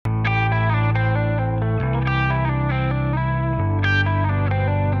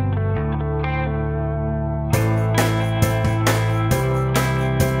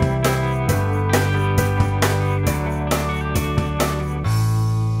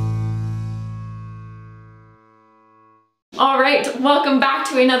All right, welcome back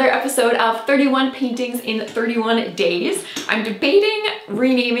to another episode of 31 Paintings in 31 Days. I'm debating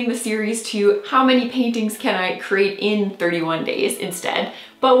renaming the series to How Many Paintings Can I Create in 31 Days instead,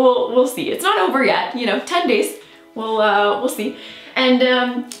 but we'll see. It's not over yet, you know, 10 days. We'll see. And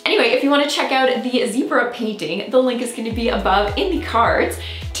anyway, if you want to check out the zebra painting, the link is going to be above in the cards.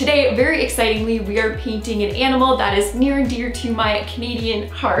 Today, very excitingly, we are painting an animal that is near and dear to my Canadian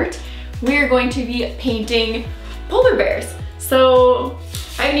heart. We are going to be painting polar bears. So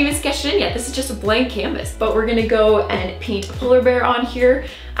I haven't even sketched it in yet. This is just a blank canvas, but we're gonna go and paint a polar bear on here.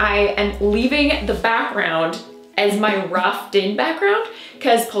 I am leaving the background as my roughed in background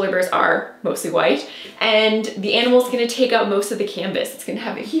because polar bears are mostly white, and the animal's gonna take up most of the canvas. It's gonna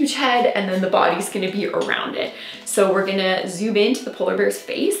have a huge head and then the body's gonna be around it. So we're gonna zoom into the polar bear's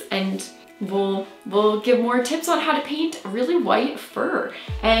face and we'll give more tips on how to paint really white fur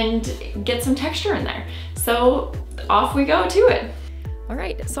and get some texture in there. So off we go to it. All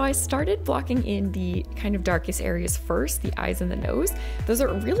right, so I started blocking in the kind of darkest areas first, the eyes and the nose. Those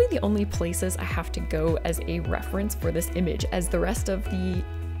are really the only places I have to go as a reference for this image, as the rest of the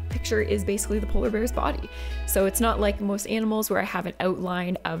picture is basically the polar bear's body. So it's not like most animals where I have an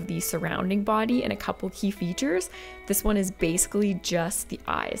outline of the surrounding body and a couple key features. This one is basically just the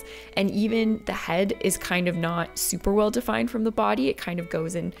eyes. And even the head is kind of not super well defined from the body. It kind of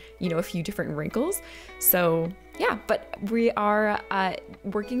goes in, you know, a few different wrinkles. So yeah, but we are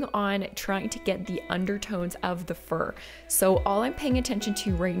working on trying to get the undertones of the fur. So all I'm paying attention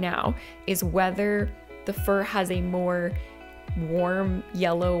to right now is whether the fur has a more warm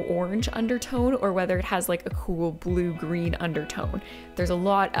yellow orange undertone or whether it has like a cool blue green undertone. There's a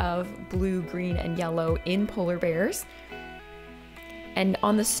lot of blue, green, and yellow in polar bears. And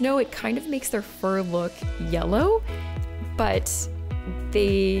on the snow, it kind of makes their fur look yellow, but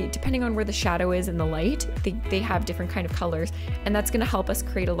they, depending on where the shadow is in the light, they have different kind of colors, and that's gonna help us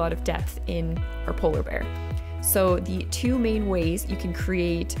create a lot of depth in our polar bear. So the two main ways you can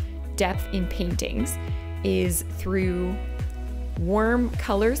create depth in paintings is through warm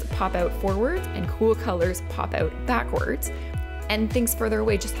colors pop out forwards and cool colors pop out backwards, and things further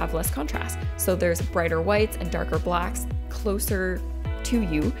away just have less contrast. So there's brighter whites and darker blacks closer to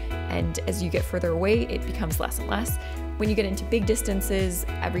you, and as you get further away, it becomes less and less. When you get into big distances,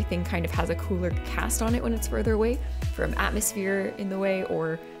 everything kind of has a cooler cast on it when it's further away, from atmosphere in the way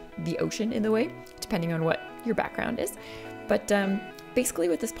or the ocean in the way, depending on what your background is. But basically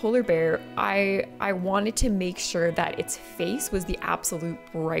with this polar bear, I wanted to make sure that its face was the absolute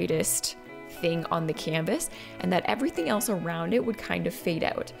brightest thing on the canvas and that everything else around it would kind of fade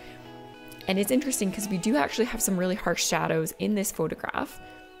out. And it's interesting because we do actually have some really harsh shadows in this photograph.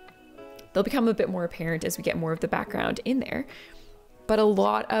 They'll become a bit more apparent as we get more of the background in there. But a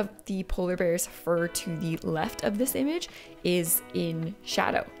lot of the polar bear's fur to the left of this image is in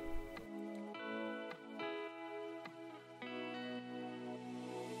shadow.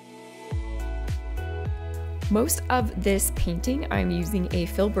 Most of this painting, I'm using a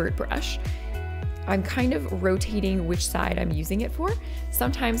filbert brush. I'm kind of rotating which side I'm using it for.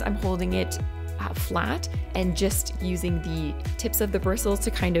 Sometimes I'm holding it flat and just using the tips of the bristles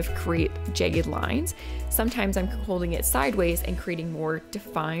to kind of create jagged lines. Sometimes I'm holding it sideways and creating more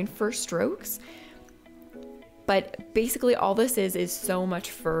defined fur strokes. But basically all this is so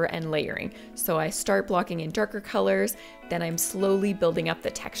much fur and layering. So I start blocking in darker colors, then I'm slowly building up the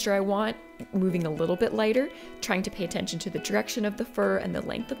texture I want, moving a little bit lighter, trying to pay attention to the direction of the fur and the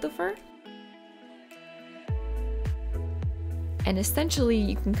length of the fur. And essentially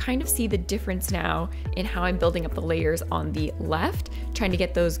you can kind of see the difference now in how I'm building up the layers on the left, trying to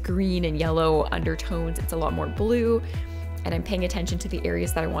get those green and yellow undertones. It's a lot more blue. And I'm paying attention to the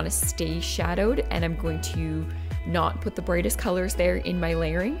areas that I want to stay shadowed, and I'm going to not put the brightest colors there in my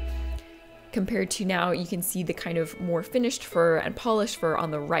layering. Compared to now, you can see the kind of more finished fur and polished fur on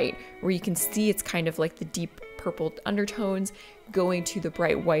the right, where you can see it's kind of like the deep purple undertones going to the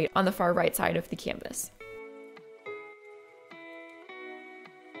bright white on the far right side of the canvas.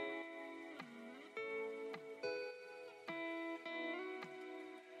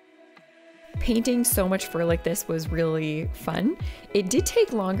 Painting so much fur like this was really fun. It did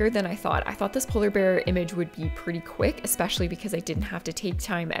take longer than I thought. I thought this polar bear image would be pretty quick, especially because I didn't have to take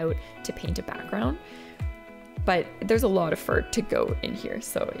time out to paint a background. But there's a lot of fur to go in here,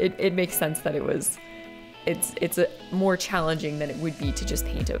 so it makes sense that it's more challenging than it would be to just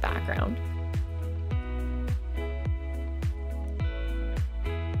paint a background.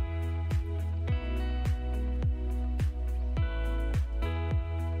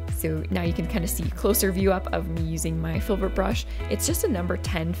 So now you can kind of see a closer view up of me using my filbert brush. It's just a number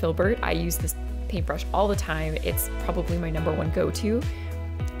 10 filbert. I use this paintbrush all the time. It's probably my number one go-to.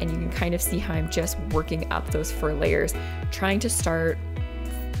 And you can kind of see how I'm just working up those fur layers, trying to start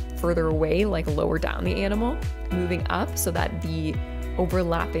further away, like lower down the animal, moving up so that the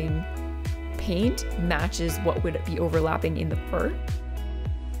overlapping paint matches what would be overlapping in the fur.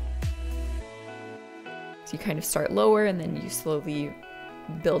 So you kind of start lower and then you slowly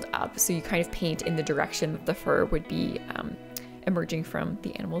build up. So you kind of paint in the direction that the fur would be emerging from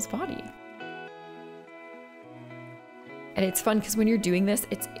the animal's body. And it's fun because when you're doing this,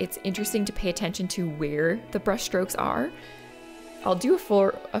 it's interesting to pay attention to where the brush strokes are. I'll do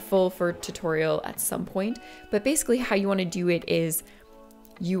a full fur tutorial at some point, but basically how you want to do it is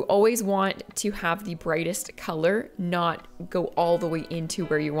you always want to have the brightest color, not go all the way into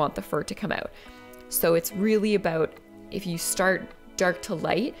where you want the fur to come out. So it's really about, if you start dark to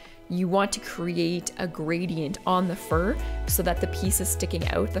light, you want to create a gradient on the fur so that the pieces sticking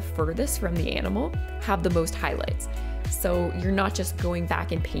out the furthest from the animal have the most highlights. So you're not just going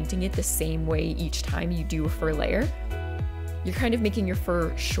back and painting it the same way each time you do a fur layer. You're kind of making your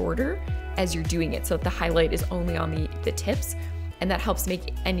fur shorter as you're doing it so that the highlight is only on the tips, and that helps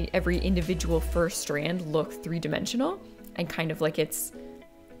make every individual fur strand look three-dimensional and kind of like it's,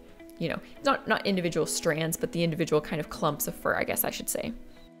 you know, not individual strands, but the individual kind of clumps of fur, I guess I should say.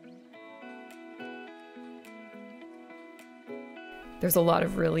 There's a lot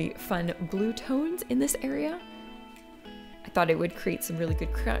of really fun blue tones in this area. I thought it would create some really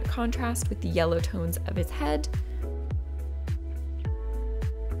good contrast with the yellow tones of his head.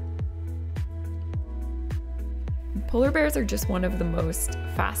 Polar bears are just one of the most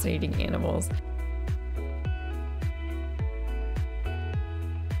fascinating animals.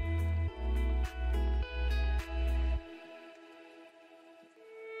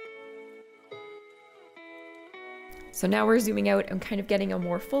 So now we're zooming out and kind of getting a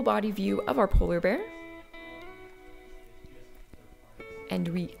more full body view of our polar bear. And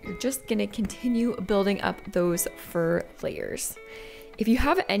we are just gonna continue building up those fur layers. If you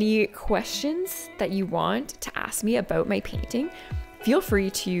have any questions that you want to ask me about my painting, feel free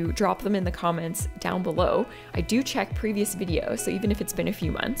to drop them in the comments down below. I do check previous videos, so even if it's been a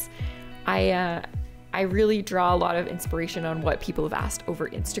few months, I really draw a lot of inspiration on what people have asked over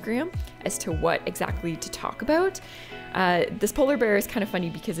Instagram as to what exactly to talk about. This polar bear is kind of funny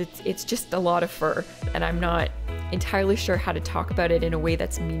because it's just a lot of fur, and I'm not entirely sure how to talk about it in a way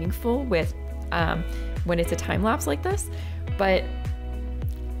that's meaningful with when it's a time lapse like this. But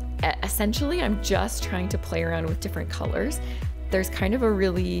essentially, I'm just trying to play around with different colors. There's kind of a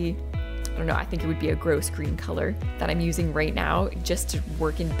really, I don't know, I think it would be a gross green color that I'm using right now just to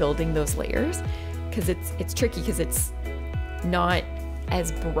work in building those layers, because it's tricky because it's not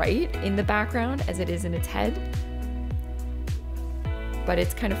as bright in the background as it is in its head. But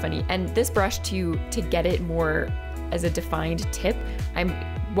it's kind of funny. And this brush, to get it more as a defined tip, I'm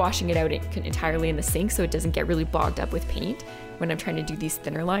washing it out entirely in the sink so it doesn't get really bogged up with paint when I'm trying to do these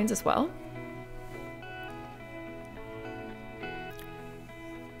thinner lines as well.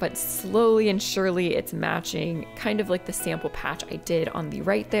 But slowly and surely it's matching kind of like the sample patch I did on the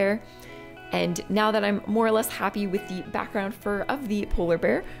right there. And now that I'm more or less happy with the background fur of the polar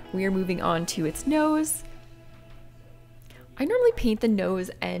bear, we are moving on to its nose. I normally paint the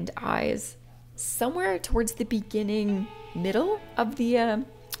nose and eyes somewhere towards the beginning, middle of the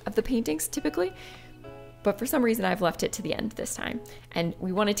paintings typically, but for some reason I've left it to the end this time. And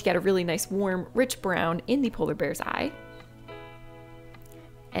we wanted to get a really nice, warm, rich brown in the polar bear's eye.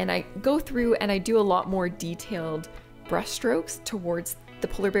 And I go through and I do a lot more detailed brush strokes towards the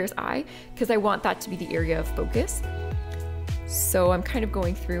polar bear's eye because I want that to be the area of focus. So I'm kind of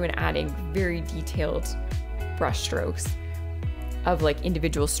going through and adding very detailed brush strokes of like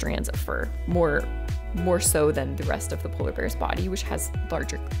individual strands of fur, more so than the rest of the polar bear's body, which has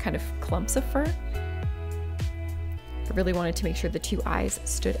larger kind of clumps of fur. I really wanted to make sure the two eyes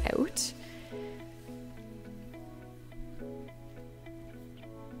stood out.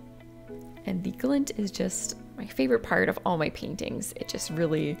 And the glint is just my favorite part of all my paintings. It just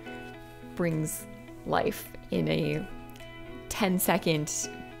really brings life in a 10-second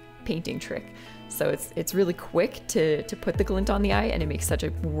painting trick. So it's really quick to put the glint on the eye, and it makes such a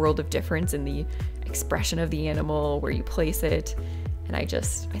world of difference in the expression of the animal, where you place it. And I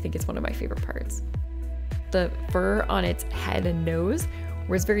think it's one of my favorite parts. The fur on its head and nose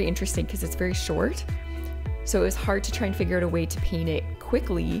was very interesting because it's very short. So it was hard to try and figure out a way to paint it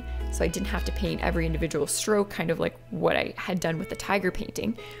quickly, so I didn't have to paint every individual stroke, kind of like what I had done with the tiger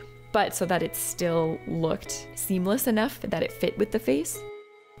painting, but so that it still looked seamless enough that it fit with the face.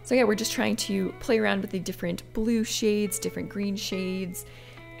 So yeah, we're just trying to play around with the different blue shades, different green shades,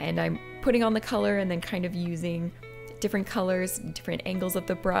 and I'm putting on the color and then kind of using different colors, different angles of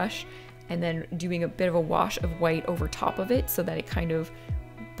the brush, and then doing a bit of a wash of white over top of it so that it kind of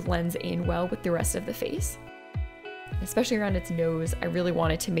blends in well with the rest of the face. Especially around its nose, I really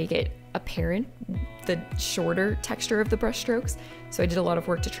wanted to make it apparent, the shorter texture of the brush strokes. So I did a lot of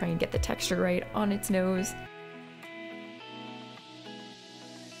work to try and get the texture right on its nose.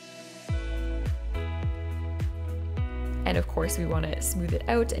 And of course we want to smooth it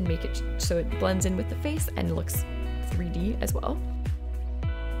out and make it so it blends in with the face and looks 3D as well.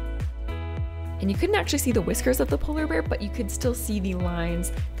 And you couldn't actually see the whiskers of the polar bear, but you could still see the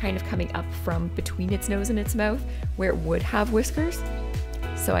lines kind of coming up from between its nose and its mouth where it would have whiskers.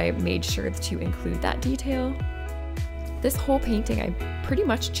 So I made sure to include that detail. This whole painting, I pretty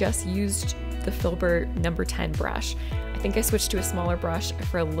much just used the Filbert number 10 brush. I think I switched to a smaller brush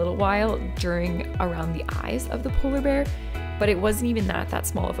for a little while around the eyes of the polar bear, but it wasn't even that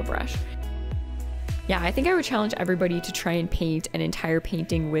small of a brush. Yeah, I think I would challenge everybody to try and paint an entire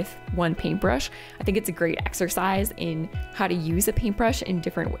painting with one paintbrush. I think it's a great exercise in how to use a paintbrush in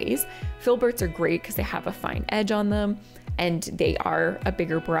different ways. Filberts are great because they have a fine edge on them and they are a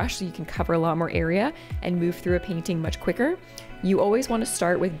bigger brush, so you can cover a lot more area and move through a painting much quicker. You always want to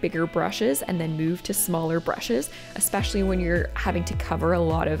start with bigger brushes and then move to smaller brushes, especially when you're having to cover a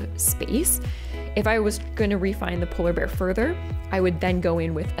lot of space. If I was going to refine the polar bear further, I would then go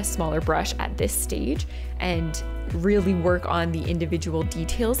in with a smaller brush at this stage and really work on the individual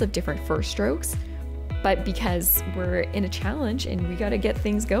details of different first strokes. But because we're in a challenge and we got to get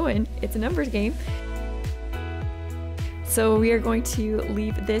things going, it's a numbers game. So we are going to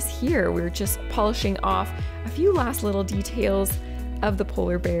leave this here. We're just polishing off a few last little details of the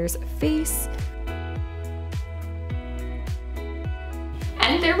polar bear's face.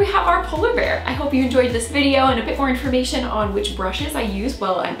 And there we have our polar bear. I hope you enjoyed this video and a bit more information on which brushes I use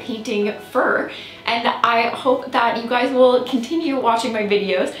while I'm painting fur. And I hope that you guys will continue watching my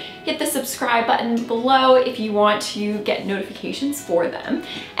videos. Hit the subscribe button below if you want to get notifications for them.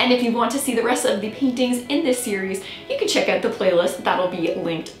 And if you want to see the rest of the paintings in this series, you can check out the playlist that'll be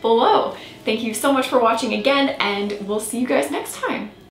linked below. Thank you so much for watching again, and we'll see you guys next time.